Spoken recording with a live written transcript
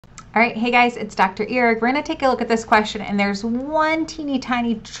All right, hey guys, it's Dr. Ihrig. We're going to take a look at this question, and there's one teeny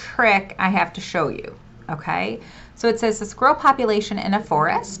tiny trick I have to show you, okay? So it says the squirrel population in a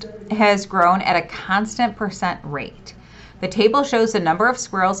forest has grown at a constant % rate. The table shows the number of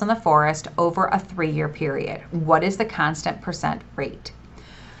squirrels in the forest over a 3-year period. What is the constant % rate?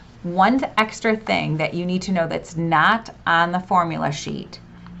 One extra thing that you need to know that's not on the formula sheet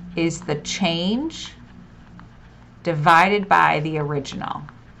is the change divided by the original.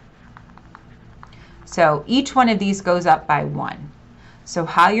 So each one of these goes up by 1. So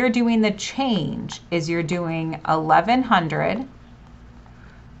how you're doing the change is you're doing 1100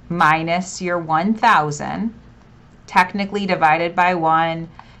 minus your 1000, technically divided by 1,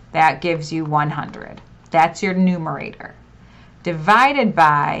 that gives you 100. That's your numerator. Divided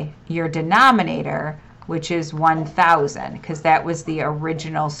by your denominator, which is 1000, because that was the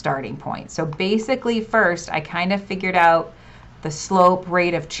original starting point. So basically first I kind of figured out the slope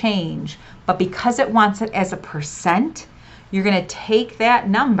rate of change, but because it wants it as a %, you're going to take that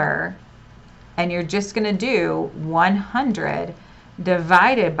number and you're just going to do 100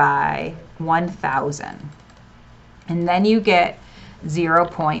 divided by 1000. And then you get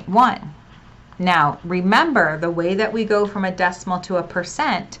 0.1. Now, remember, the way that we go from a decimal to a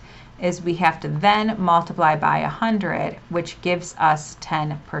 % is we have to then multiply by 100, which gives us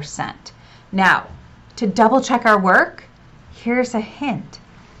 10%. Now, to double check our work, here's a hint.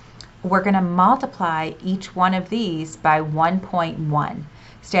 We're going to multiply each one of these by 1.1,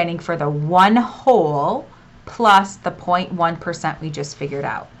 standing for the 1 whole plus the 0.1% we just figured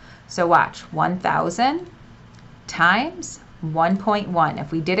out. So watch, 1,000 times 1.1.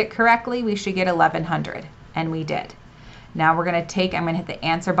 If we did it correctly, we should get 1,100, and we did. Now we're going to take, I'm going to hit the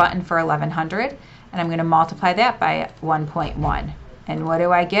answer button for 1,100, and I'm going to multiply that by 1.1. And what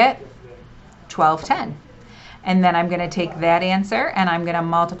do I get? 1210. And then I'm going to take that answer and I'm going to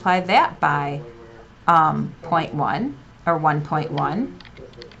multiply that by 0.1 or 1.1.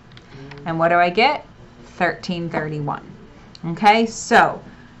 And what do I get? 1331. Okay, so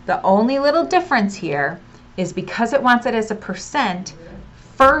the only little difference here is because it wants it as a %,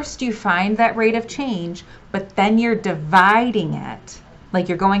 first you find that rate of change, but then you're dividing it. Like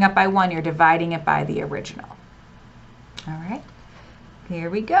you're going up by 1, you're dividing it by the original. All right, here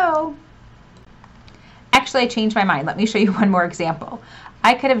we go. Actually, I changed my mind. Let me show you one more example.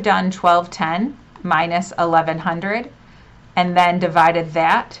 I could have done 1210 minus 1100 and then divided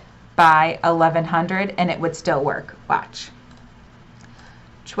that by 1100 and it would still work. Watch.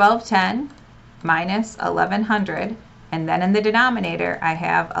 1210 minus 1100, and then in the denominator I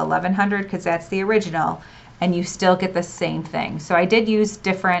have 1100 because that's the original, and you still get the same thing. So I did use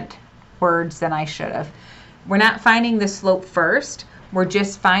different words than I should have. We're not finding the slope first. We're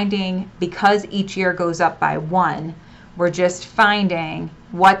just finding, because each year goes up by 1, we're just finding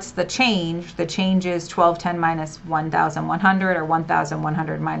what's the change. The change is 1210 minus 1100, or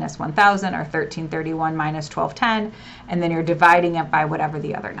 1100 minus 1000, or 1331 minus 1210, and then you're dividing it by whatever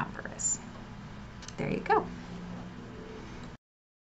the other number is. There you go.